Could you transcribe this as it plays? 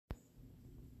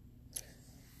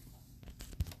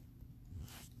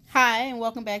Hi, and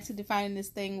welcome back to Defining This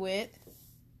Thing with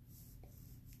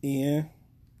Ian.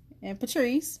 and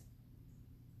Patrice.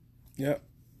 Yep.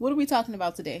 What are we talking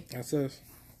about today? That's us.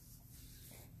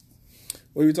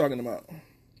 What are you talking about?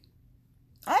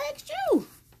 I asked you.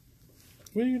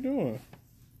 What are you doing?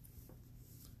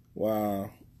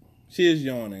 Wow. She is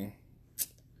yawning.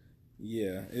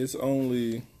 Yeah, it's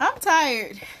only... I'm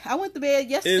tired. I went to bed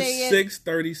yesterday. It's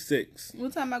 6:36.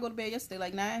 What time I go to bed yesterday?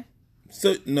 Like 9?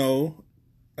 So, no,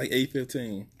 like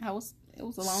 8:15. It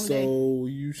was a long day. So,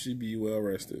 you should be well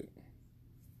rested.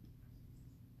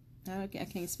 I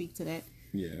can't speak to that.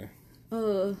 Yeah.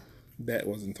 That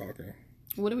wasn't talking.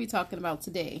 What are we talking about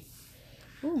today?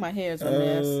 Ooh, my hair's a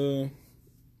mess.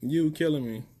 You killing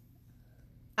me.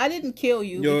 I didn't kill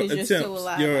you because you're still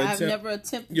alive. I've never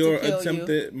attempted to kill you. Your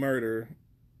attempted murder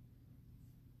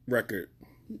record.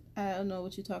 I don't know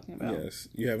what you're talking about. Yes,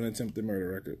 you have an attempted murder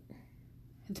record.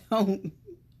 I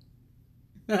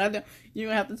don't. You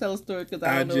don't have to tell a story because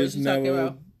I don't know what you're talking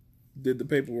about. Did the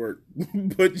paperwork,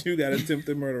 but you got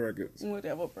attempted murder records.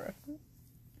 Whatever, bro.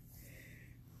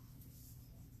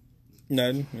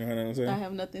 Nothing? You have nothing to say? I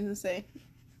have nothing to say.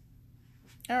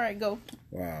 All right, go.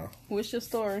 Wow. What's your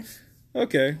story?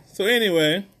 Okay, so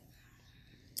anyway,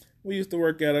 we used to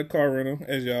work at a car rental,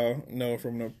 as y'all know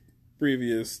from the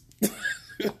previous,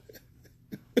 the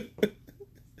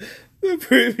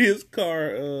previous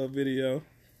car video.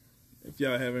 If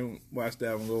y'all haven't watched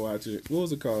that one, go watch it. What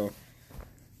was it called?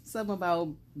 Something about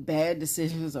bad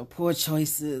decisions or poor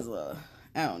choices, or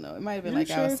I don't know. It might have been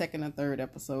like our second or third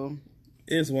episode.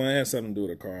 It's one. It has something to do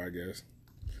with a car, I guess.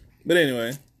 But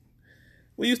anyway,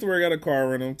 we used to work at a car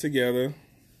rental together.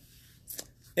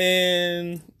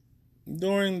 And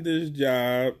during this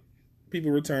job,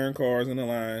 people return cars in the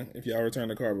line. If y'all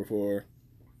returned a car before,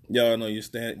 y'all know you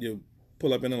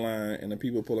pull up in the line, and the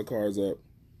people pull the cars up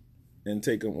and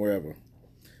take them wherever.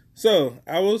 So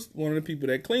I was one of the people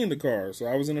that cleaned the cars. So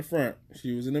I was in the front.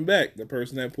 She was in the back, the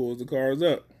person that pulls the cars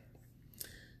up.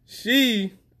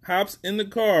 She hops in the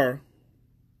car.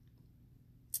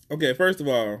 Okay, first of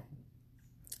all,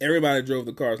 everybody drove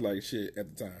the cars like shit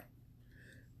at the time.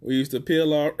 We used to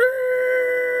peel off,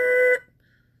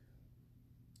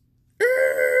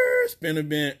 spinner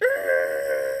bend,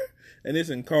 and it's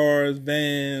in cars,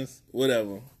 vans,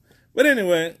 whatever. But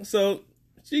anyway, so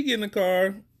she get in the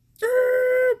car,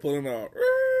 pulling off.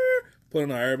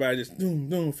 Everybody just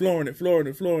flooring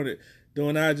it,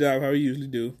 doing our job how we usually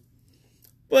do.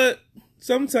 But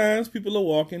sometimes people are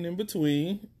walking in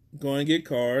between, going to get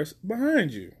cars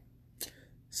behind you.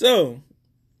 So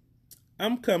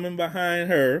I'm coming behind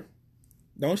her.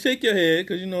 Don't shake your head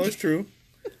because you know it's true.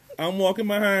 I'm walking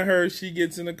behind her. She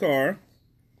gets in the car.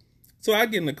 So I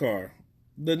get in the car.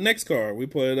 The next car, we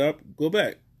pull it up, go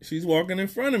back. She's walking in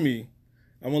front of me.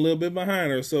 I'm a little bit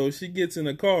behind her. So she gets in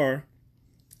the car.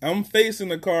 I'm facing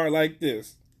the car like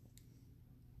this.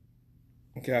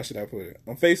 Okay, how should I put it?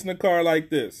 I'm facing the car like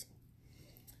this.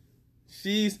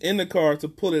 She's in the car to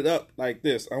pull it up like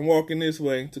this. I'm walking this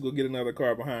way to go get another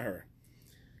car behind her.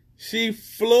 She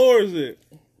floors it.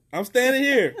 I'm standing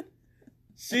here.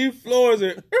 She floors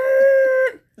it.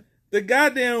 The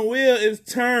goddamn wheel is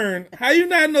turned. How you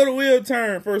not know the wheel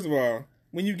turned, first of all,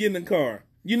 when you get in the car?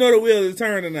 You know the wheel is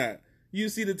turned or not. You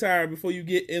see the tire before you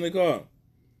get in the car.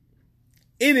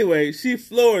 Anyway, she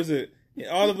floors it. And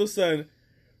all of a sudden,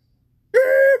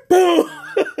 boom.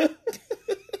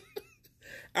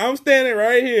 I'm standing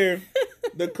right here.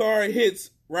 The car hits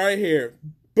right here.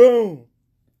 Boom.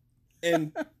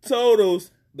 And totals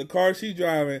the car she's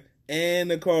driving and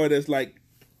the car that's like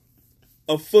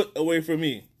a foot away from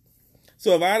me.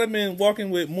 So if I'd have been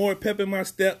walking with more pep in my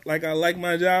step, like I like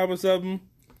my job or something,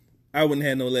 I wouldn't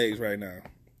have no legs right now.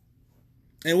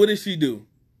 And what did she do?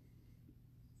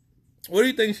 What do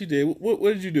you think she did?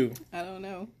 What did you do? I don't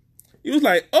know. You was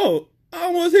like, oh, I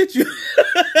almost hit you.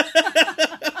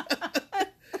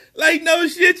 Like, no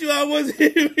shit, you almost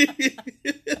hit me.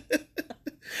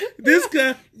 This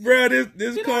car, bro,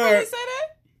 this you car. Really say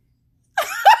that?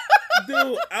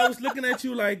 Dude, I was looking at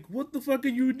you like, what the fuck are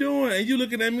you doing? And you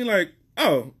looking at me like,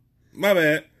 oh, my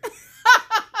bad.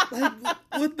 Like,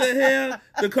 what the hell?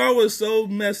 The car was so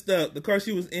messed up. The car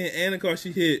she was in and the car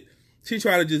she hit, she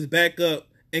tried to just back up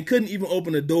and couldn't even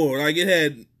open the door. Like, it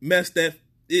had messed that,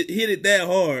 it hit it that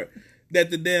hard that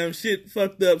the damn shit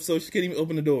fucked up so she couldn't even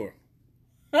open the door.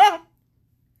 I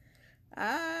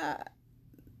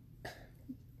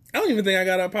don't even think I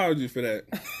got an apology for that.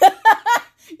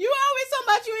 You always talking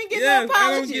about you ain't getting no apology.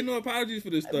 I don't get no apologies for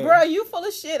this stuff. Bro, you full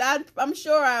of shit. I'm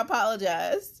sure I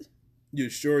apologized. You're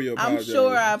sure you apologized? I'm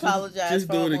sure I apologized just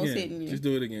for do it almost again. hitting you. Just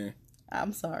do it again.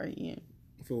 I'm sorry, Ian.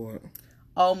 For what?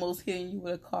 almost hitting you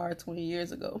with a car 20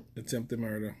 years ago. Attempted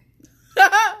murder.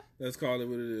 Let's call it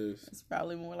what it is. It's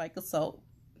probably more like assault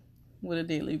with a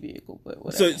deadly vehicle, but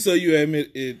whatever. So you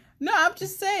admit it? No, I'm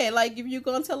just saying, like, if you're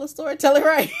gonna tell a story, tell it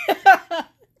right.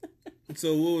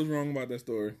 So what was wrong about that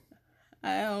story?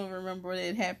 I don't remember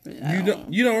it happened.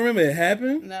 You don't remember it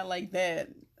happened? Not like that.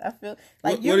 I feel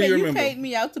like what do you remember? paid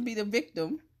me out to be the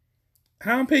victim.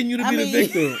 How I'm paying you to be the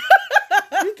victim?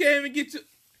 You can't even get your...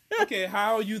 Okay,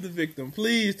 how are you the victim?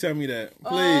 Please tell me that. Please.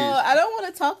 I don't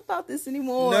want to talk about this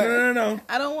anymore. No.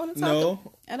 I don't want to talk.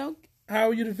 No. I don't. How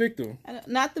are you the victim?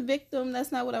 Not the victim.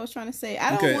 That's not what I was trying to say.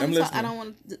 I don't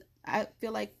want to. I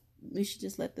feel like we should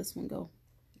just let this one go.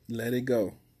 Let it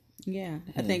go. Yeah,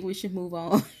 I think we should move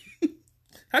on.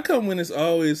 How come when it's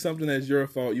always something that's your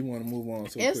fault, you want to move on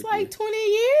so quickly? It's like 20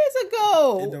 years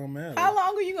ago. It don't matter. How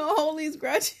long are you going to hold these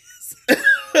grudges?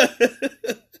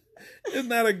 It's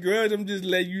not a grudge. I'm just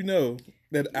letting you know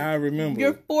that I remember.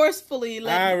 You're forcefully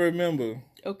letting... I remember.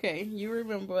 Okay, you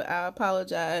remember. I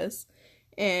apologize.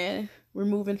 And we're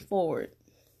moving forward.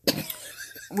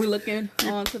 We're looking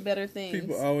on to better things.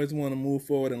 People always want to move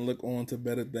forward and look on to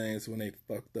better things when they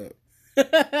fucked up.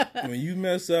 When you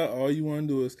mess up, all you want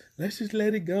to do is, let's just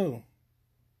let it go.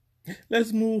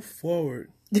 Let's move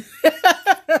forward.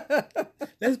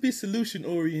 Let's be solution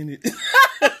oriented.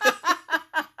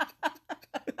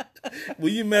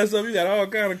 When you mess up, you got all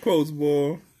kind of quotes,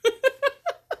 boy.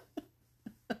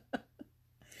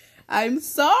 I'm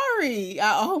sorry.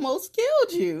 I almost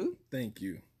killed you. Thank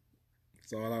you.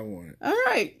 That's all I wanted. All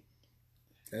right.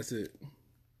 That's it.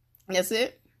 That's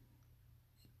it?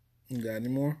 You got any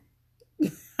more?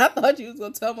 I thought you was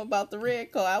going to tell me about the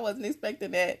red car. I wasn't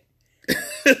expecting that.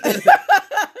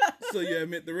 So you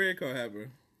admit the red car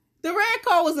happened? The red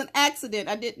car was an accident.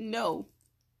 I didn't know.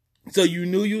 So you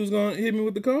knew you was going to hit me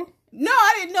with the car? No,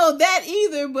 I didn't know that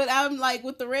either, but I'm like,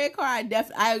 with the red car, I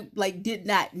did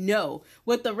not know.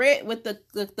 With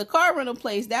the car rental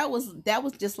place, that was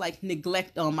just like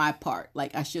neglect on my part.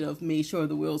 Like, I should have made sure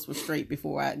the wheels were straight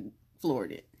before I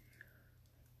floored it.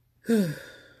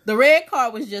 The red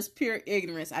car was just pure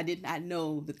ignorance. I did not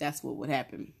know that that's what would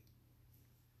happen.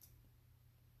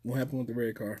 What happened with the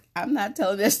red car? I'm not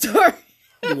telling that story.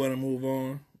 You want to move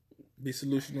on? Be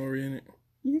solution oriented?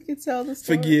 You can tell the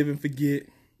story. Forgive and forget.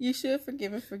 You should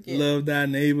forgive and forget. Love thy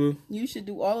neighbor. You should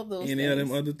do all of those things. Any of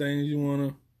them other things you want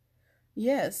to?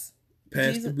 Yes.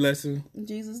 Pass the blessing.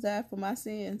 Jesus died for my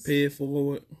sins. Pay it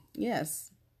forward.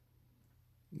 Yes.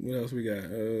 What else we got?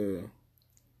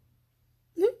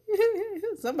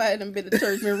 Somebody done been to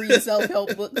church and read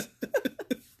self-help books.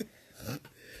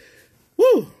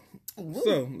 Woo!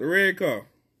 So, the red car.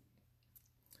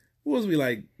 What was we,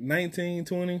 like 19,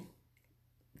 20,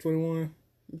 21?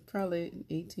 Probably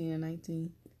 18 or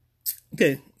 19.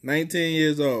 Okay, 19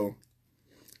 years old.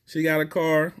 She got a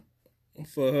car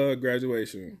for her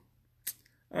graduation.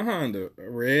 A Honda, a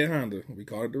red Honda. We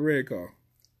call it the red car.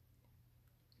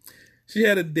 She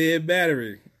had a dead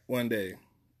battery one day.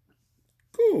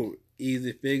 Cool.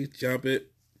 Easy fix, jump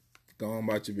it, go on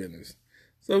about your business.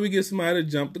 So we get somebody to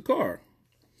jump the car.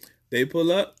 They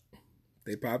pull up,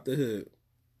 they pop the hood.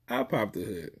 I pop the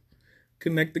hood.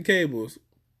 Connect the cables.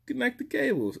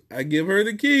 I give her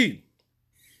the key.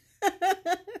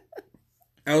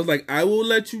 I was like, I will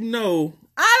let you know.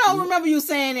 I don't remember you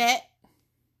saying that.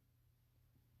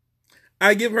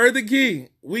 I give her the key.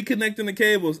 We connecting the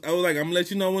cables. I was like, I'm going to let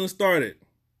you know when it started.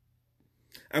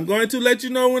 I'm going to let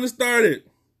you know when it started.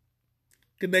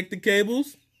 Connect the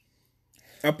cables.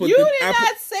 You did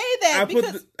not say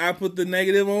that. I put the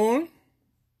negative on.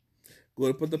 Go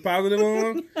to put the positive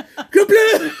on.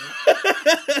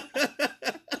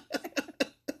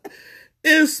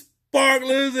 It's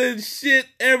sparklers and shit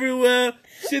everywhere.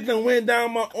 Shit done went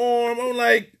down my arm. I'm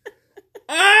like,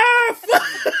 fuck.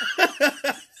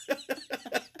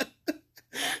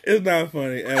 It's not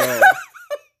funny at all.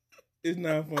 It's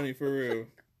not funny for real.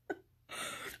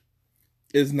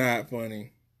 It's not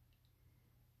funny.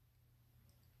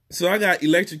 So I got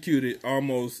electrocuted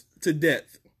almost to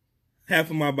death.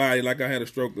 Half of my body like I had a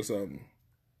stroke or something.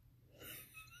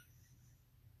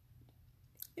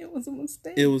 It was a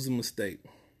mistake. It was a mistake.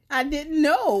 I didn't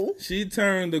know. She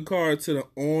turned the car to the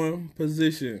on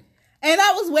position. And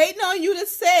I was waiting on you to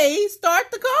say, start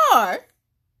the car.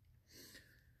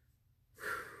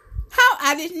 How?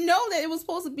 I didn't know that it was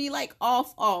supposed to be like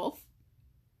off.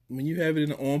 When you have it in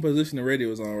the on position, the radio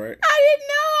was on, right? I didn't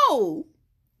know.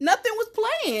 Nothing was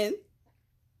playing.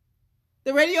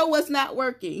 The radio was not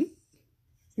working.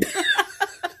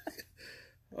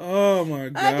 Oh my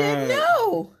God. I didn't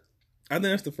know. I think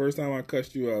that's the first time I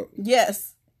cussed you out.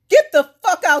 Yes. Get the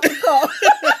fuck out the car.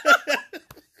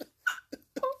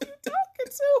 Who are you talking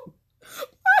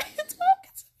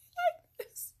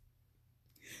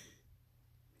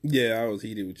Yeah, I was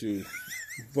heated with you.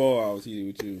 Before I was heated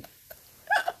with you.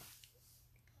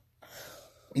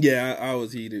 Yeah, I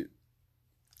was heated.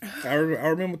 I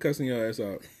remember cussing your ass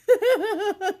out.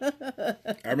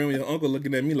 I remember your uncle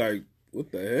looking at me like,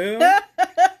 what the hell?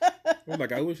 I'm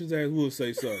like, I wish his ass would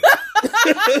say so.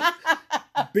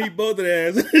 Beat both of their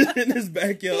asses in his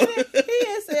backyard. He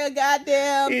didn't say a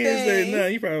goddamn thing. He didn't say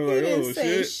nothing. He probably like, oh,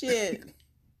 say shit.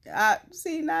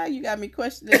 See, now you got me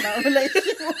questioning my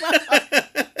relationship with my uncle.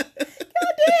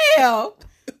 Goddamn.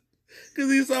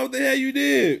 Because he saw what the hell you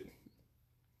did.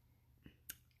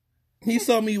 He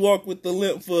saw me walk with the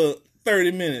limp for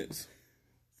 30 minutes.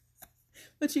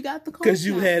 But you got the car. Because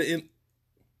you had it.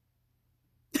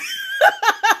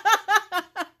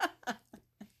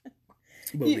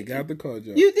 But we got the car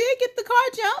jump. You did get the car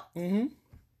jump. Mm-hmm.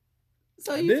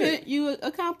 So you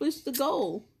accomplished the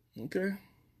goal. Okay.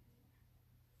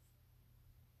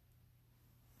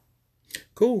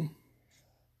 Cool.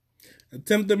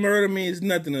 Attempted murder means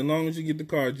nothing as long as you get the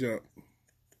car jump.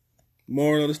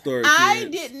 Moral of the story. I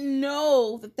didn't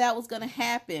know that was going to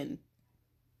happen.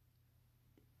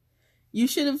 You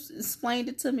should have explained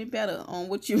it to me better on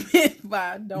what you meant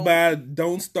by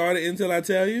don't start it until I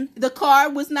tell you. The car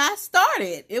was not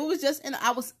started. It was just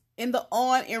I was in the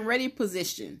on and ready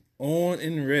position. On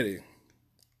and ready.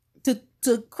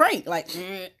 To crank like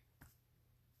you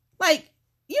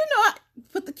know, I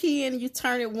put the key in and you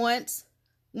turn it once,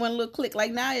 one little click.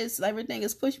 Like now it's everything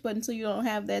is push button, so you don't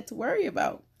have that to worry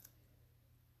about.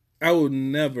 I will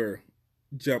never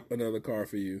jump another car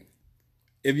for you.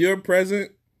 If you're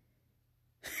present,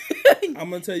 I'm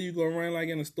gonna tell you go run like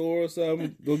in a store or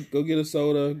something. Go get a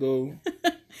soda. Go.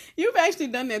 You've actually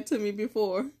done that to me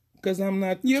before. Because I'm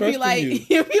not. You'll be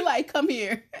like, come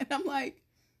here, and I'm like,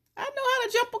 I know how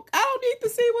to jump. I don't need to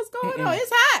see what's going on.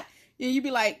 It's hot. And you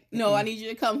be like, no, I need you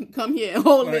to come here and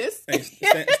hold this. Hey,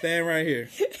 stand right here.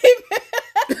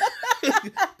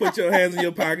 Put your hands in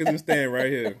your pockets and stand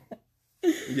right here.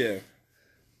 Yeah.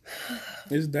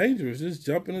 It's dangerous. Just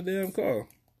jump in a damn car.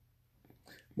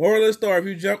 Moral of the story, if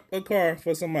you jump a car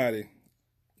for somebody,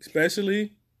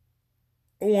 especially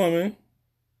a woman,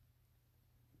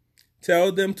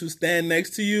 tell them to stand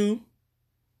next to you.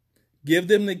 Give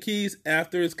them the keys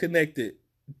after it's connected.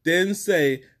 Then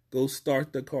say, go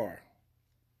start the car.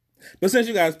 But since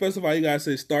you guys specify, you guys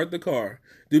say start the car.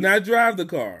 Do not drive the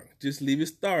car. Just leave it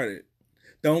started.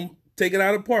 Don't take it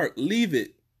out of park. Leave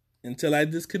it until I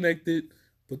disconnect it.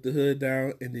 Put the hood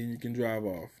down, and then you can drive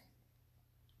off.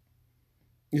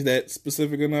 Is that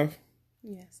specific enough?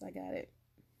 Yes, I got it.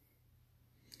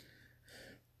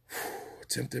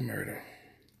 Attempted murder.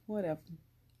 Whatever.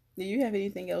 Do you have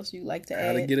anything else you'd like to add?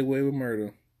 How to get away with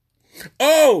murder.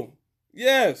 Oh,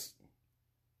 yes.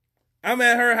 I'm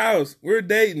at her house. We're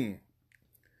dating.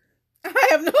 I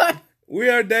have no idea. We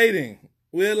are dating.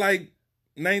 We're like,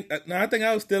 I think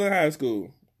I was still in high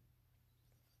school.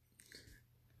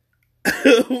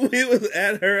 We was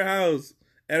at her house,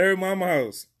 at her mama's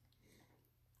house.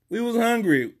 We was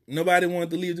hungry. Nobody wanted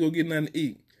to leave to go get nothing to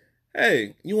eat.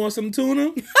 Hey, you want some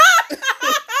tuna?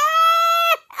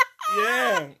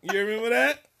 Yeah, you remember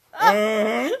that?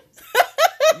 Uh-huh.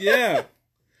 Yeah.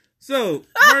 So,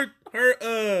 her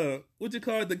what you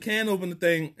call it, the can opener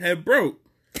thing had broke.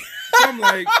 So I'm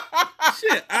like,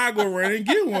 shit, I'll go run and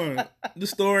get one. The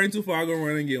store ain't too far, I'll go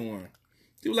run and get one.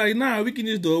 She was like, nah, we can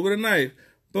just do it with a knife.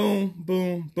 Boom,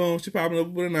 boom, boom. She popping up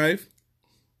with a knife.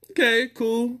 Okay,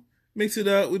 cool. Mix it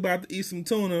up. We about to eat some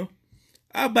tuna.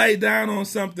 I bite down on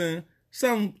something.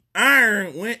 Some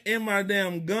iron went in my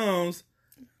damn gums.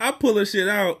 I pull the shit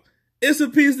out. It's a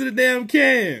piece of the damn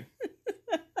can.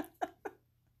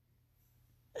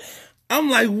 I'm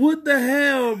like, what the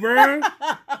hell, bro?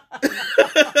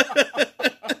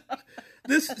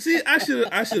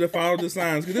 I should have followed the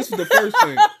signs because this was the first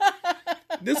thing.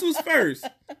 This was first.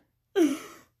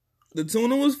 The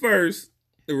tuna was first.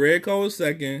 The red car was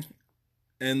second.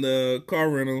 And the car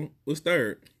rental was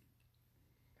third.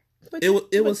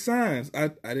 It was signs. I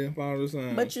didn't follow the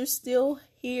signs. But you're still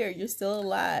here. You're still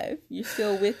alive. You're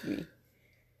still with me.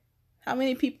 How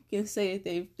many people can say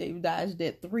that they've dodged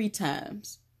that 3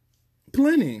 times?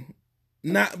 Plenty.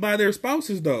 Not by their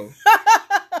spouses though.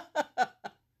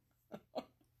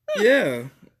 Yeah.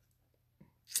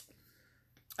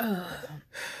 I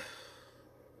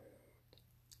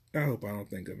hope I don't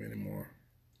think of any more.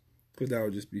 Because that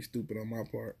would just be stupid on my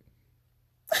part.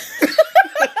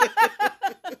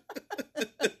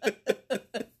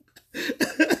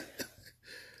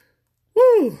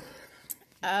 Woo.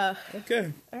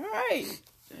 Okay. All right.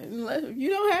 If you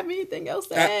don't have anything else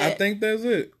to add, I think that's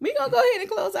it. We're going to go ahead and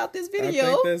close out this video. I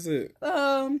think that's it.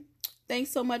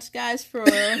 Thanks so much, guys, for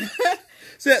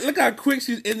Said, look how quick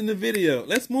she's ending the video.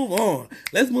 Let's move on.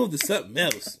 Let's move to something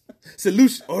else.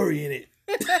 Solution oriented.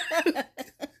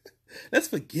 Let's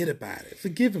forget about it.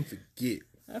 Forgive and forget.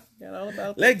 I forgot all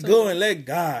about that. Let go and let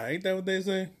God. Ain't that what they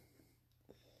say?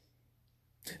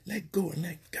 Let go and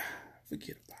let God.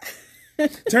 Forget about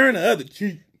it. Turn the other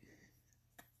cheek.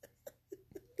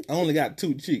 I only got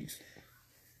 2 cheeks.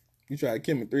 You tried to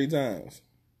kill me 3 times.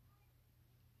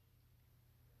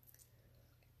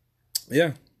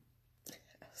 Yeah.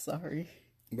 Sorry.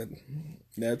 But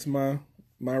that's my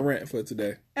rant for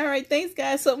today. All right, thanks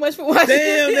guys so much for watching.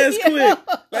 Damn, that's quick.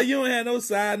 Like you don't have no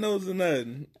side notes or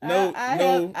nothing. No,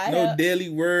 no daily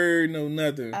word, no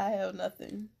nothing. I have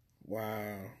nothing.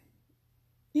 Wow.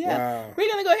 Yeah, wow. We're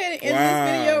gonna go ahead and end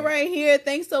this video right here.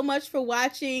 Thanks so much for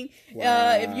watching.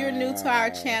 Wow. If you're new to our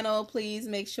channel, please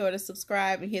make sure to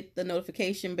subscribe and hit the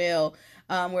notification bell.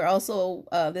 We're also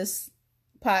this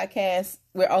podcast.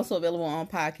 We're also available on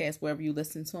podcasts wherever you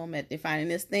listen to them at Defining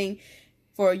This Thing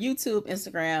for YouTube,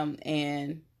 Instagram,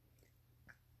 and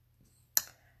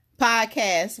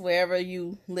podcasts wherever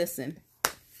you listen.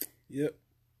 Yep.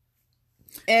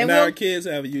 And our kids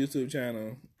have a YouTube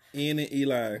channel. Ian and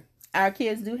Eli. Our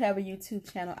kids do have a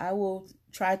YouTube channel. I will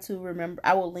try to remember.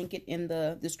 I will link it in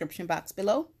the description box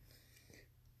below.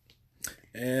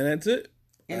 And that's it.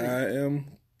 I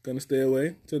am going to stay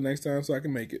away till next time so I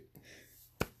can make it.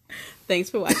 Thanks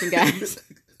for watching, guys.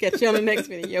 Catch you on the next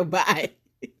video. Bye.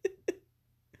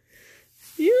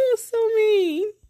 You're so mean.